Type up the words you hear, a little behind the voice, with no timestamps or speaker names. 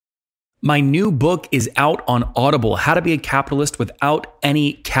My new book is out on Audible, How to Be a Capitalist Without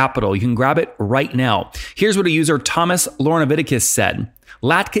Any Capital. You can grab it right now. Here's what a user, Thomas Lornaviticus, said.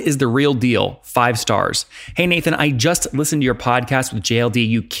 Latka is the real deal. 5 stars. Hey, Nathan, I just listened to your podcast with JLD.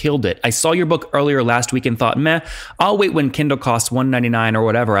 You killed it. I saw your book earlier last week and thought, I'll wait when Kindle costs $1.99 or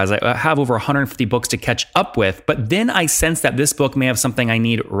whatever, as I have over 150 books to catch up with. But then I sensed that this book may have something I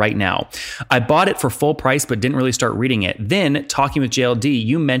need right now. I bought it for full price, but didn't really start reading it. Then, talking with JLD,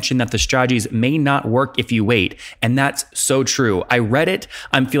 you mentioned that the strategies may not work if you wait. And that's so true. I read it.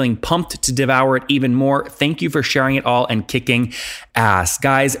 I'm feeling pumped to devour it even more. Thank you for sharing it all and kicking ass.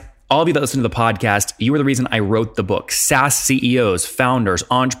 Guys, all of you that listen to the podcast, you were the reason I wrote the book. SaaS CEOs, founders,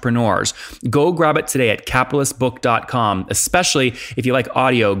 entrepreneurs. Go grab it today at capitalistbook.com. Especially if you like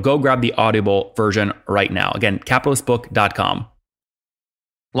audio, go grab the Audible version right now. Again, capitalistbook.com.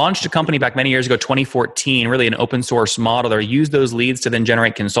 Launched a company back many years ago, 2014, really an open source model. They used those leads to then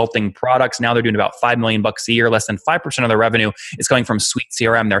generate consulting products. Now they're doing about $5 million a year. Less than 5% of their revenue is coming from Suite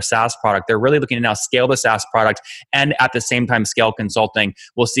CRM, their SaaS product. They're really looking to now scale the SaaS product and at the same time scale consulting.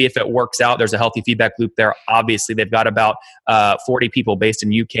 We'll see if it works out. There's a healthy feedback loop there. Obviously, they've got about 40 people based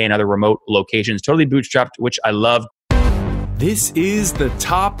in UK and other remote locations. Totally bootstrapped, which I love. This is the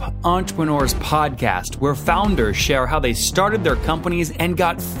Top Entrepreneurs Podcast, where founders share how they started their companies and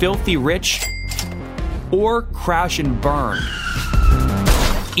got filthy rich or crash and burn.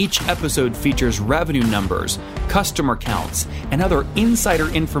 Each episode features revenue numbers, customer counts, and other insider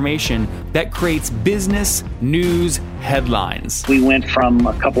information that creates business news headlines. We went from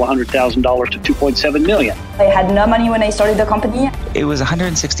a couple of $100,000 to $2.7 million. I had no money when I started the company. It was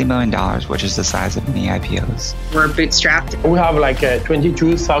 $160 million, which is the size of many IPOs. We're bootstrapped. We have like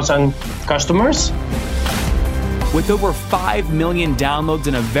 22,000 customers. With over 5 million downloads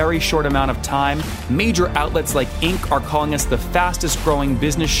in a very short amount of time, major outlets like Inc. are calling us the fastest growing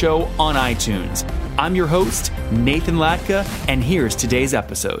business show on iTunes. I'm your host, Nathan Latka, and here's today's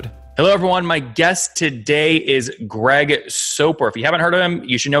episode. Hello, everyone. My guest today is Greg Soper. If you haven't heard of him,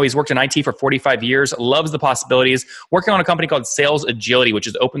 you should know he's worked in IT for 45 years, loves the possibilities, working on a company called Sales Agility, which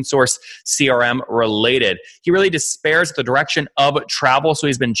is open source CRM related. He really despairs at the direction of travel, so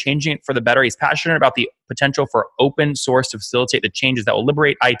he's been changing it for the better. He's passionate about the potential for open source to facilitate the changes that will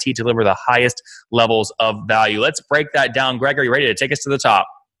liberate IT to deliver the highest levels of value. Let's break that down. Greg, are you ready to take us to the top?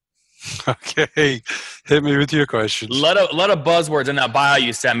 Okay, hit me with your questions. A lot of buzzwords in that bio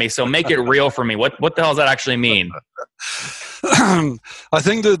you sent me, so make it real for me. What the hell does that actually mean? I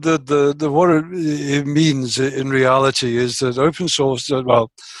think that the what it means in reality is that open source,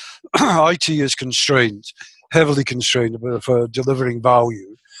 IT is constrained, heavily constrained for delivering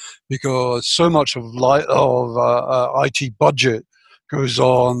value, because so much of IT budget goes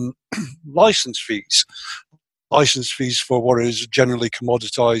on license fees for what is generally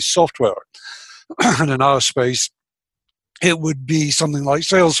commoditized software. And in our space, it would be something like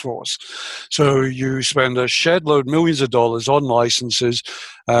Salesforce. So you spend a shed load, millions of dollars on licenses,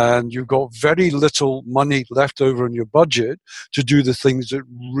 and you've got very little money left over in your budget to do the things that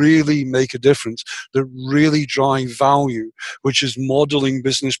really make a difference, that really drive value, which is modeling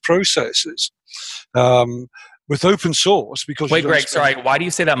business processes. With open source, because wait, Greg, sorry. Why do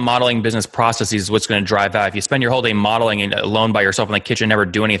you say that modeling business processes is what's going to drive that? If you spend your whole day modeling and alone by yourself in the kitchen, never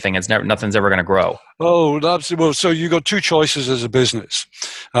do anything, nothing's ever going to grow. Oh, absolutely. Well, so you got two choices as a business.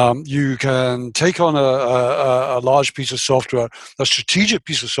 You can take on a large piece of software, a strategic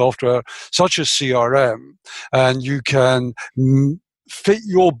piece of software, such as CRM, and you can fit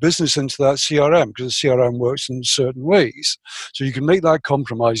your business into that CRM, because the CRM works in certain ways. So you can make that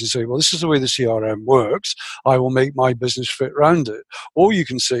compromise and say, well, this is the way the CRM works. I will make my business fit around it. Or you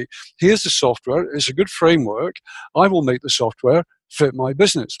can say, here's the software. It's a good framework. I will make the software fit my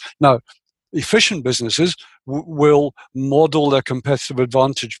business. Now, efficient businesses will model their competitive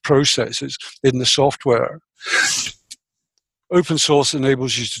advantage processes in the software. Open source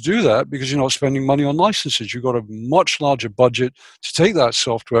enables you to do that because you're not spending money on licenses. You've got a much larger budget to take that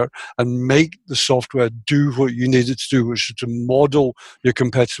software and make the software do what you need it to do, which is to model your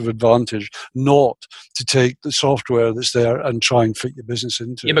competitive advantage, not to take the software that's there and try and fit your business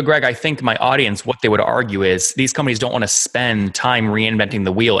into it. Yeah, but Greg, I think my audience, what they would argue is these companies don't want to spend time reinventing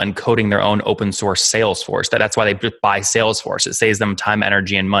the wheel and coding their own open source Salesforce. That's why they just buy Salesforce. It saves them time,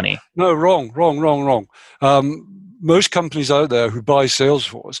 energy, and money. No, wrong. Most companies out there who buy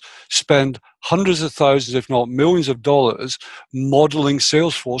Salesforce spend hundreds of thousands, if not millions of dollars, modeling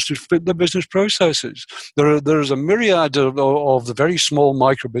Salesforce to fit their business processes. There is a myriad of the very small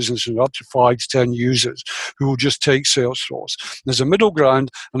micro businesses, up to 5 to 10 users, who will just take Salesforce. There's a middle ground,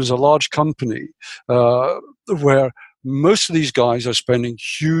 and there's a large company where most of these guys are spending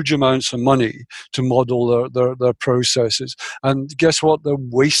huge amounts of money to model their processes. And guess what? They're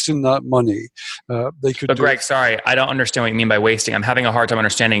wasting that money. They could. But Greg, sorry, I don't understand what you mean by wasting. I'm having a hard time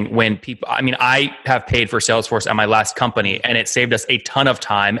understanding when people, I mean, I have paid for Salesforce at my last company, and it saved us a ton of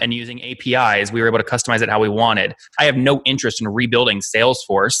time, and using APIs, we were able to customize it how we wanted. I have no interest in rebuilding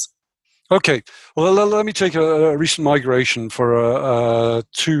Salesforce. Okay, well, let me take a recent migration for a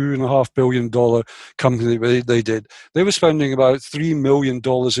 $2.5 billion company they did. They were spending about $3 million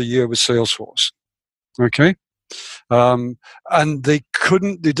a year with Salesforce. Okay? And they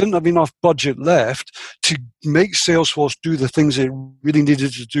didn't have enough budget left to make Salesforce do the things it really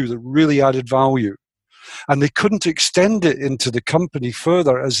needed to do that really added value. And they couldn't extend it into the company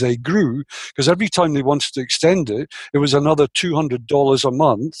further as they grew, because every time they wanted to extend it, it was another $200 a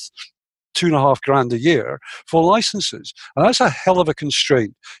month, $2,500 a year for licenses. And that's a hell of a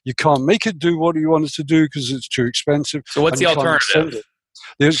constraint. You can't make it do what you want it to do because it's too expensive. So what's the alternative?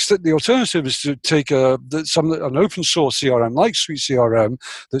 The alternative is to take an open source CRM like SuiteCRM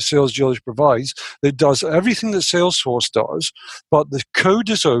that SalesJoy provides that does everything that Salesforce does, but the code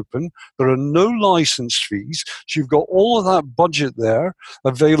is open. There are no license fees. So you've got all of that budget there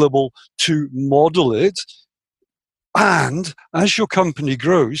available to model it. And as your company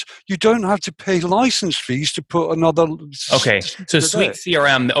grows, you don't have to pay license fees to put another. Okay, so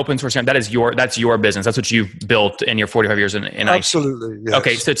SuiteCRM, the open source CRM, that's your business. That's what you've built in your 45 years in IT. Absolutely. Yes.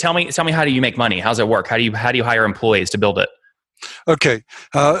 Okay, so tell me, how do you make money? How's it work? How do you hire employees to build it? Okay,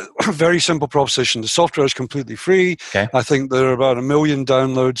 very simple proposition. The software is completely free. Okay. I think there are about 1 million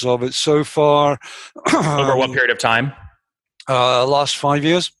downloads of it so far. Over what period of time? Last 5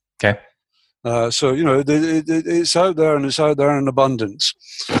 years. Okay. So, it's out there, and it's out there in abundance.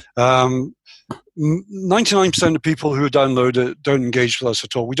 99% of people who download it don't engage with us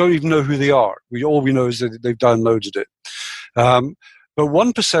at all. We don't even know who they are. All we know is that they've downloaded it. But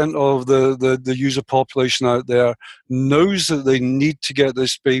 1% of the user population out there knows that they need to get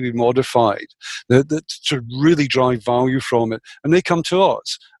this baby modified, that to really drive value from it. And they come to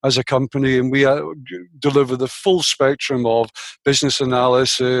us as a company, and we deliver the full spectrum of business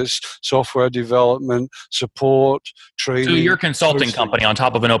analysis, software development, support, training. So you're a consulting company on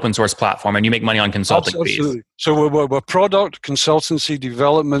top of an open source platform, and you make money on consulting Absolutely. fees. So we're product, consultancy,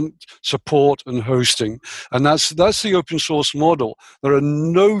 development, support, and hosting. And that's the open source model. There are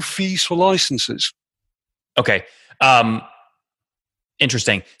no fees for licenses. Okay.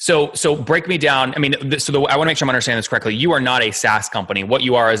 Interesting. So break me down. I mean, I want to make sure I'm understanding this correctly. You are not a SaaS company. What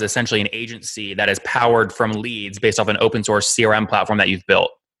you are is essentially an agency that is powered from leads based off an open source CRM platform that you've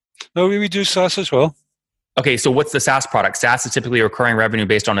built. No, we do SaaS as well. Okay, so what's the SaaS product? SaaS is typically recurring revenue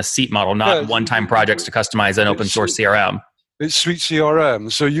based on a seat model, not one-time projects to customize an open source CRM. It's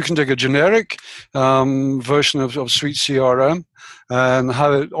SuiteCRM. So you can take a generic version of SuiteCRM and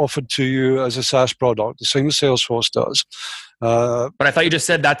have it offered to you as a SaaS product, the same as Salesforce does. But I thought you just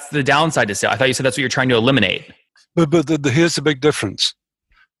said that's the downside to sale. I thought you said that's what you're trying to eliminate. But here's the big difference.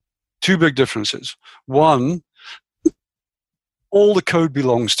 Two big differences. One, all the code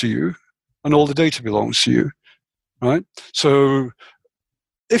belongs to you and all the data belongs to you, right? So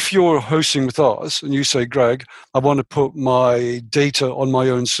if you're hosting with us and you say, Greg, I want to put my data on my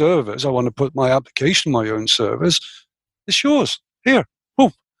own servers, I want to put my application on my own servers, it's yours. Here,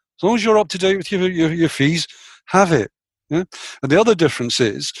 boom. As long as you're up to date with your fees, have it. Yeah? And the other difference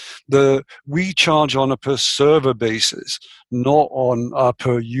is that we charge on a per server basis, not on a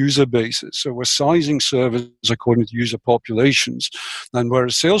per user basis. So we're sizing servers according to user populations. And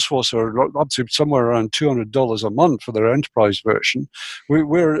whereas Salesforce are up to somewhere around $200 a month for their enterprise version,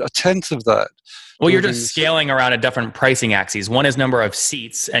 we're a tenth of that. Well, you're just scaling around a different pricing axes. One is number of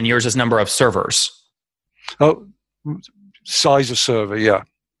seats and yours is number of servers. Oh, size of server, yeah.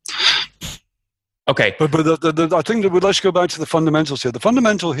 Okay. But I think that let's go back to the fundamentals here. The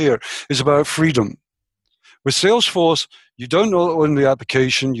fundamental here is about freedom. With Salesforce, you don't own the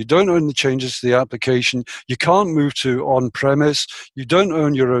application. You don't own the changes to the application. You can't move to on-premise. You don't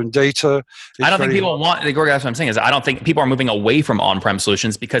own your own data. I don't think people want, that's what I'm saying is I don't think people are moving away from on-prem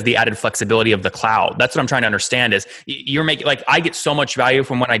solutions because the added flexibility of the cloud. That's what I'm trying to understand is you're making, like, I get so much value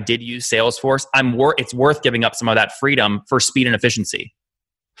from when I did use Salesforce. It's worth giving up some of that freedom for speed and efficiency.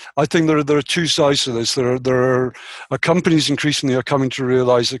 I think there are two sides to this. There are companies increasingly are coming to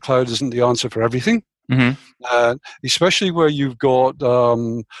realize that cloud isn't the answer for everything. Mm-hmm. Especially where you've got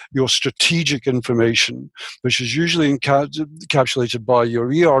your strategic information, which is usually encapsulated by your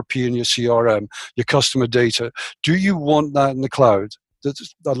ERP and your CRM, your customer data. Do you want that in the cloud? that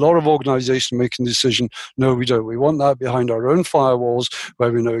a lot of organizations making the decision, no, we don't. We want that behind our own firewalls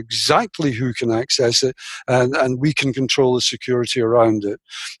where we know exactly who can access it and we can control the security around it.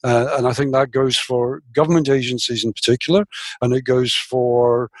 And I think that goes for government agencies in particular, and it goes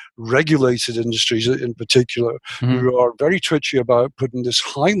for regulated industries in particular, who are very twitchy about putting this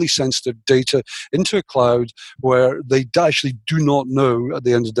highly sensitive data into a cloud where they actually do not know at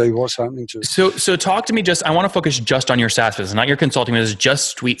the end of the day what's happening to it. So talk to me I want to focus just on your SaaS business, not your consulting business,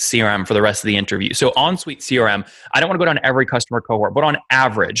 just Suite CRM for the rest of the interview. So on Suite CRM, I don't want to go down every customer cohort, but on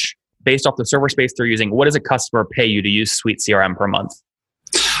average, based off the server space they're using, what does a customer pay you to use Suite CRM per month?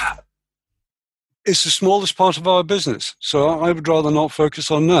 It's the smallest part of our business, so I would rather not focus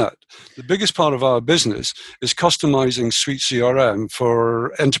on that. The biggest part of our business is customizing Suite CRM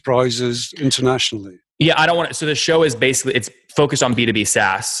for enterprises internationally. Yeah, I don't want to. So the show is basically, it's focused on B2B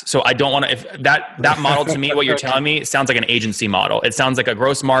SaaS. So I don't want to, if that model to me, what you're telling me, it sounds like an agency model. It sounds like a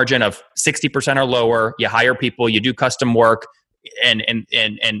gross margin of 60% or lower. You hire people, you do custom work. And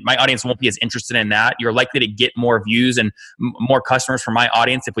my audience won't be as interested in that. You're likely to get more views and more customers from my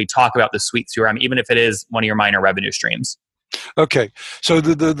audience if we talk about the Suite CRM, even if it is one of your minor revenue streams. Okay, so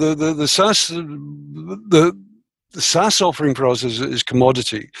the SaaS offering for us is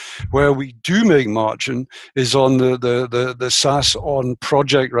commodity. Where we do make margin is on the SaaS on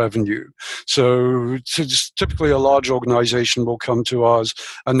project revenue. So typically a large organization will come to us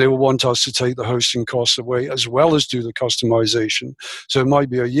and they will want us to take the hosting costs away as well as do the customization. So it might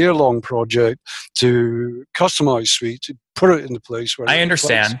be a year-long project to customize Suite, to put it into place. Where I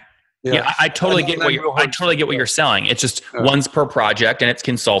understand. Yeah, I totally get what you're selling. It's just one's per project and it's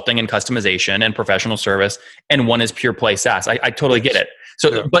consulting and customization and professional service, and one is pure play SaaS. I totally get it.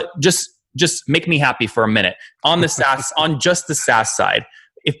 So, but just make me happy for a minute on the SaaS, on just the SaaS side.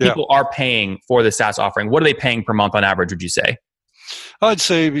 If people are paying for the SaaS offering, what are they paying per month on average, would you say? I'd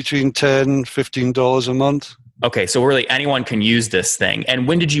say between $10, $15 a month. Okay, so really anyone can use this thing. And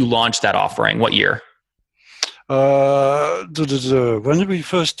when did you launch that offering? What year? When did we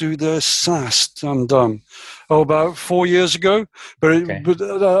first do the SaaS? I'm dumb. About 4 years ago.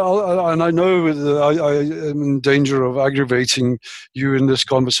 And I know I am in danger of aggravating you in this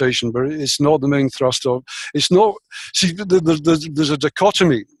conversation, but it's not the main thrust of. It's not. See, there's a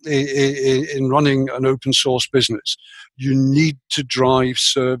dichotomy in running an open source business. You need to drive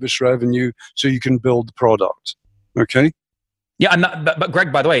service revenue so you can build the product. Okay. Yeah, I'm not. But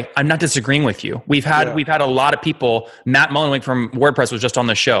Greg, by the way, I'm not disagreeing with you. We've had a lot of people. Matt Mullenweg from WordPress was just on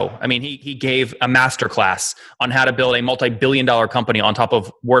the show. I mean, he gave a masterclass on how to build a multi-billion-dollar company on top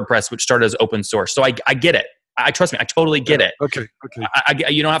of WordPress, which started as open source. So I get it. Trust me, I totally get it. Okay.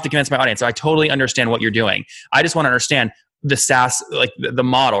 You don't have to convince my audience. So I totally understand what you're doing. I just want to understand the SaaS, like the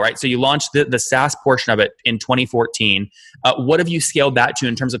model, right? So you launched the SaaS portion of it in 2014. What have you scaled that to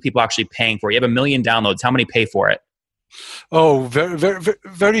in terms of people actually paying for it? You have 1 million downloads. How many pay for it? Oh, very, very,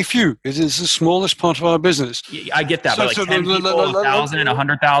 very few. It is the smallest part of our business. I get that, but like 10 people, 1,000,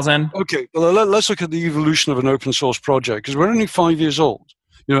 100,000? Okay, well, let's look at the evolution of an open source project, because we're only 5 years old,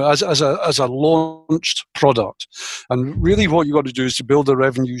 as a launched product. And really what you got to do is to build a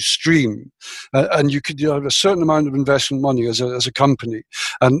revenue stream. And you could have a certain amount of investment money as a company.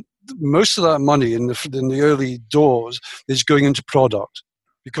 And most of that money in the early doors is going into product.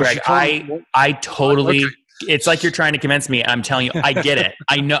 Because Greg, I totally... Okay. It's like you're trying to convince me. I'm telling you, I get it.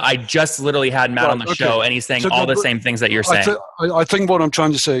 I know. I just literally had Matt on the show, and he's saying all the same things that you're saying. I think what I'm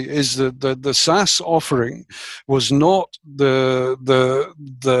trying to say is that the SaaS offering was not the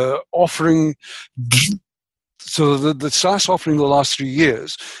offering. So the SaaS offering the last 3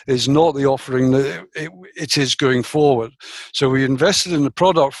 years is not the offering that it is going forward. So we invested in the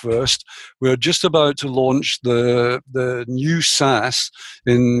product first. We're just about to launch the new SaaS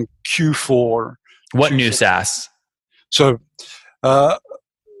in Q4. What new SaaS? So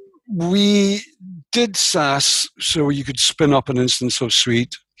we did SaaS so you could spin up an instance of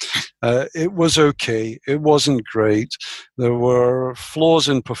Suite. It was okay. It wasn't great. There were flaws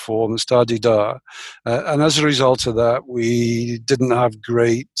in performance, da-di-da. And as a result of that, we didn't have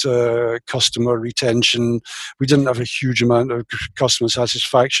great customer retention. We didn't have a huge amount of customer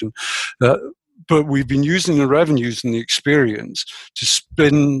satisfaction. But we've been using the revenues and the experience to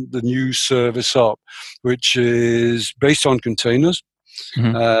spin the new service up, which is based on containers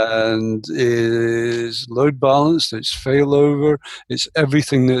and is load balanced, it's failover, it's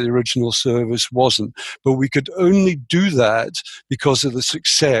everything that the original service wasn't. But we could only do that because of the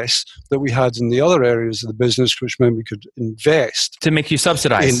success that we had in the other areas of the business, which meant we could invest. To make you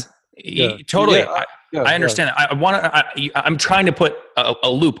subsidize. Totally. I understand. I'm trying to put a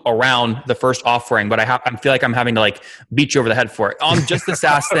loop around the first offering, but I feel like I'm having to like beat you over the head for it. On just the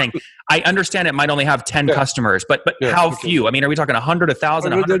SaaS thing, I understand it might only have 10 customers, but how few? I mean, are we talking 100,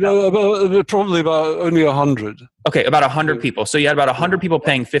 1,000, 100? Probably about only 100. Okay, about 100 people. So you had about 100 people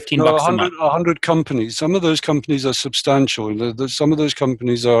paying $15 a month. 100 companies. Some of those companies are substantial. Some of those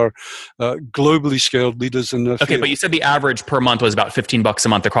companies are globally scaled leaders in their field. Okay, but you said the average per month was about $15 a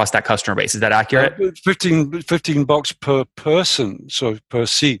month across that customer base. Is that accurate? $15 per person, so per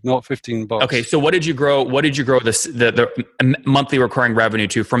seat, not $15. Okay, so what did you grow? What did you grow the monthly recurring revenue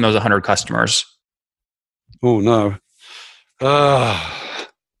to from those 100 customers? Oh no.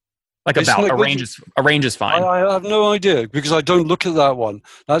 Like about a range is fine. I have no idea because I don't look at that one.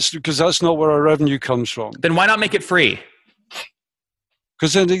 That's because that's not where our revenue comes from. Then why not make it free?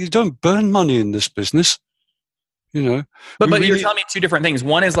 Because then you don't burn money in this business, you know. But you're telling me two different things.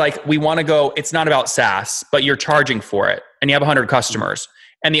 One is like we want to go. It's not about SaaS, but you're charging for it, and you have 100 customers.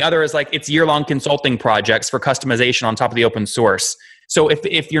 And the other is like it's year-long consulting projects for customization on top of the open source. So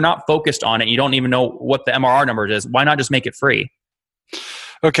if you're not focused on it, you don't even know what the MRR number is. Why not just make it free?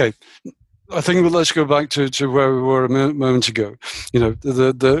 Okay, I think let's go back to where we were a moment ago. You know,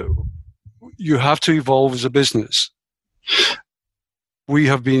 you have to evolve as a business. We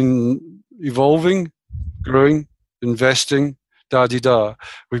have been evolving, growing, investing, da-di-da.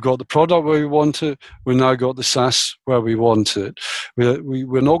 We've got the product where we want it. We've now got the SaaS where we want it.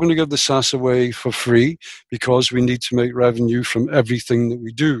 We're not going to give the SaaS away for free because we need to make revenue from everything that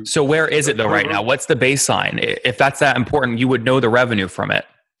we do. So where is it though right now? What's the baseline? If that's that important, you would know the revenue from it.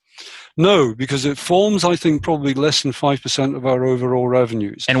 No, because it forms, I think, probably less than 5% of our overall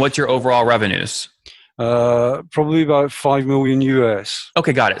revenues. And what's your overall revenues? Probably about 5 million US.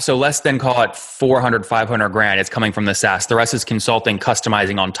 Okay, got it. So less than call it 400, 500 grand. It's coming from the SaaS. The rest is consulting,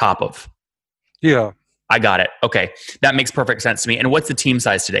 customizing on top of. Yeah. I got it. Okay. That makes perfect sense to me. And what's the team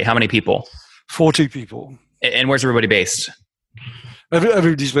size today? How many people? 40 people. And where's everybody based?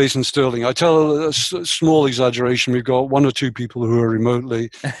 Everybody's based in Sterling. I tell a small exaggeration. We've got 1 or 2 people who are remotely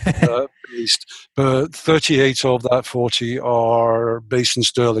based, but 38 of that 40 are based in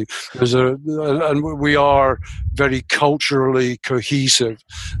Sterling. And we are very culturally cohesive,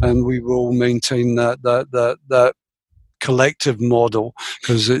 and we will maintain that collective model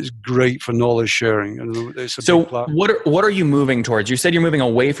because it's great for knowledge sharing. And it's so what are you moving towards? You said you're moving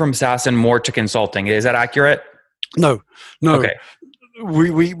away from SaaS and more to consulting. Is that accurate? No. Okay.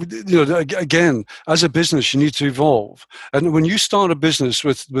 We you know, again, as a business, you need to evolve. And when you start a business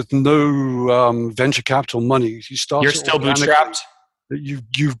with no venture capital money, you're still bootstrapped.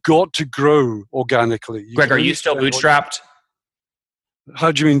 You've got to grow organically. Greg, are you still bootstrapped?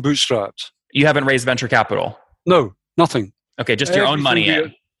 How do you mean bootstrapped? You haven't raised venture capital? No, nothing. Okay, just your own money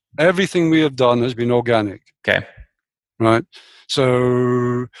in. Everything we have done has been organic. Okay. Right.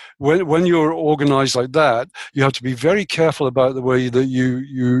 So when you're organized like that, you have to be very careful about the way that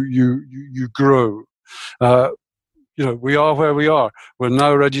you grow. You know, we are where we are. We're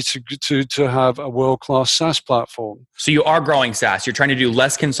now ready to have a world-class SaaS platform. So you are growing SaaS. You're trying to do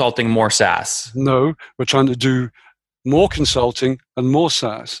less consulting, more SaaS. No, we're trying to do more consulting and more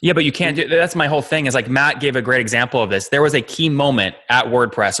SaaS. Yeah, but you can't do that's my whole thing is like Matt gave a great example of this. There was a key moment at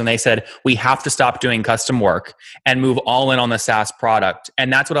WordPress when they said, we have to stop doing custom work and move all in on the SaaS product.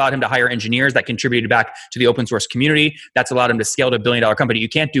 And that's what allowed him to hire engineers that contributed back to the open source community. That's allowed him to scale to $1 billion company. You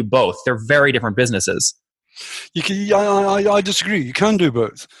can't do both. They're very different businesses. You can, I disagree. You can do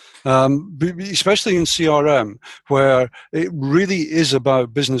both, especially in CRM, where it really is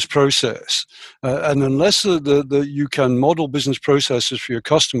about business process. And unless you can model business processes for your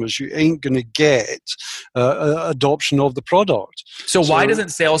customers, you ain't going to get adoption of the product. So why doesn't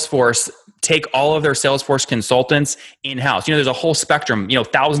Salesforce take all of their Salesforce consultants in-house? You know, there's a whole spectrum, you know,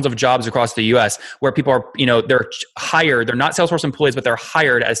 thousands of jobs across the US where people are, you know, they're hired, they're not Salesforce employees, but they're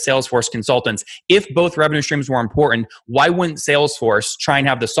hired as Salesforce consultants. If both revenue streams were important, why wouldn't Salesforce try and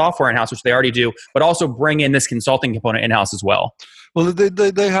have the software in-house, which they already do, but also bring in this consulting component in-house as well? Well,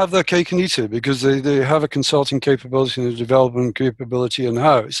 they have their cake and eat it because they have a consulting capability and a development capability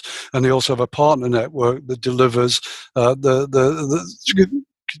in-house, and they also have a partner network that delivers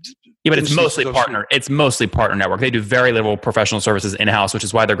Yeah, but it's mostly partner. It's mostly partner network. They do very little professional services in-house, which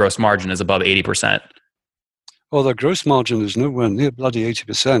is why their gross margin is above 80%. Well, their gross margin is nowhere near bloody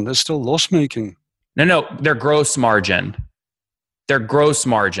 80%. They're still loss-making. No, their gross margin. Their gross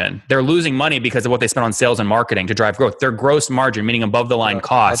margin. They're losing money because of what they spend on sales and marketing to drive growth. Their gross margin, meaning above the line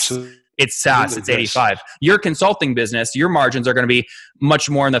costs, it's SaaS, it's 85. Your consulting business, your margins are going to be much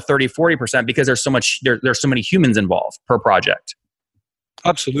more in the 30, 40% because there's so many humans involved per project.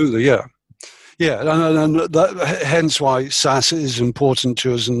 Absolutely, yeah. Yeah, and that, hence why SaaS is important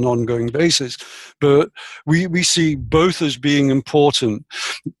to us on an ongoing basis. But we see both as being important.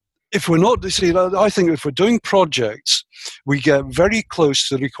 If we're not, I think if we're doing projects, we get very close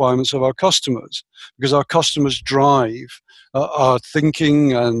to the requirements of our customers, because our customers drive our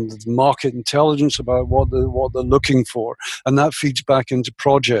thinking and market intelligence about what they're looking for, and that feeds back into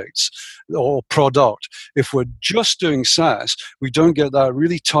projects or product. If we're just doing SaaS, we don't get that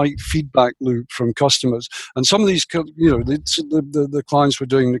really tight feedback loop from customers. And some of these, the clients we're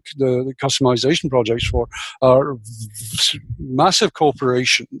doing the customization projects for are massive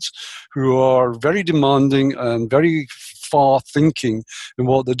corporations who are very demanding and very far thinking in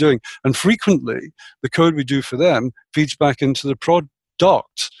what they're doing. And frequently, the code we do for them feeds back into the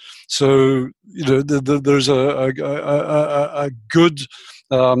product. So, there's a good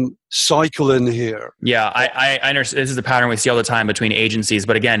cycle in here. Yeah, I understand. This is a pattern we see all the time between agencies.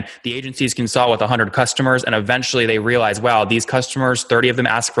 But again, the agencies consult with 100 customers, and eventually they realize, wow, these customers, 30 of them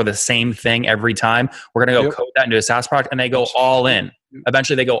ask for the same thing every time. We're going to go code that into a SaaS product, and they go all in.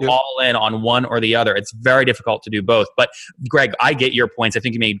 Eventually they go all in on one or the other. It's very difficult to do both. But Greg, I get your points. I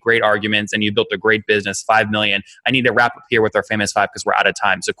think you made great arguments and you built a great business, 5 million. I need to wrap up here with our famous 5 because we're out of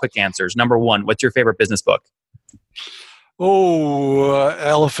time. So quick answers. Number 1, what's your favorite business book?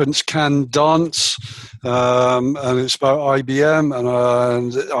 Elephants Can Dance, and it's about IBM, and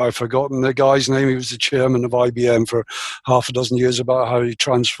I've forgotten the guy's name. He was the chairman of IBM for half a dozen years, about how he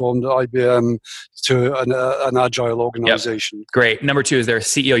transformed IBM to an agile organization. Yep. Great. Number 2, is there a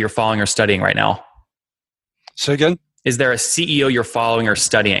CEO you're following or studying right now? Say again? Is there a CEO you're following or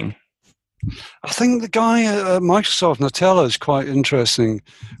studying? I think the guy at Microsoft, Natella, is quite interesting.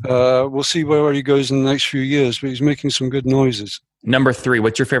 We'll see where he goes in the next few years, but he's making some good noises. Number 3,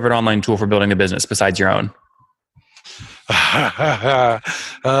 what's your favorite online tool for building a business besides your own? I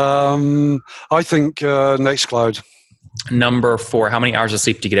think Nextcloud. Number 4, how many hours of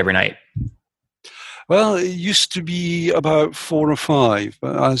sleep do you get every night? Well, it used to be about 4 or 5,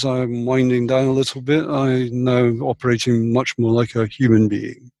 but as I'm winding down a little bit, I'm now operating much more like a human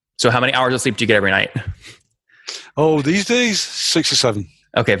being. So how many hours of sleep do you get every night? Oh, these days, 6 or 7.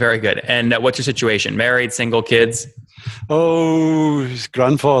 Okay, very good. And what's your situation? Married, single, kids? Oh,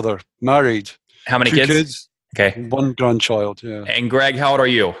 grandfather, married. How many 2 kids? Okay. 1 grandchild, yeah. And Greg, how old are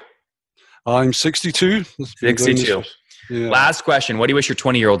you? I'm 62. 62. Yeah. Last question. What do you wish your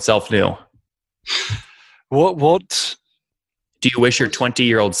 20-year-old self knew? What? Do you wish your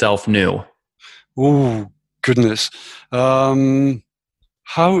 20-year-old self knew? Oh, goodness.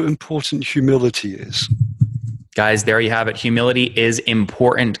 How important humility is. Guys, there you have it. Humility is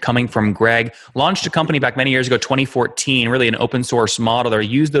important. Coming from Greg. Launched a company back many years ago, 2014, really an open source model. They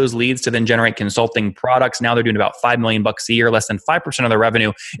used those leads to then generate consulting products. Now they're doing about $5 million a year. Less than 5% of their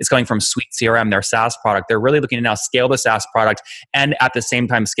revenue is coming from Suite CRM, their SaaS product. They're really looking to now scale the SaaS product and at the same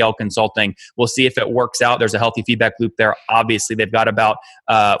time scale consulting. We'll see if it works out. There's a healthy feedback loop there. Obviously, they've got about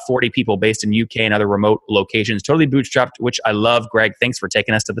 40 people based in UK and other remote locations. Totally bootstrapped, which I love. Greg, thanks for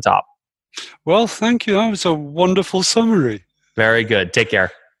taking us to the top. Well, thank you. That was a wonderful summary. Very good. Take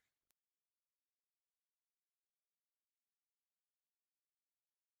care.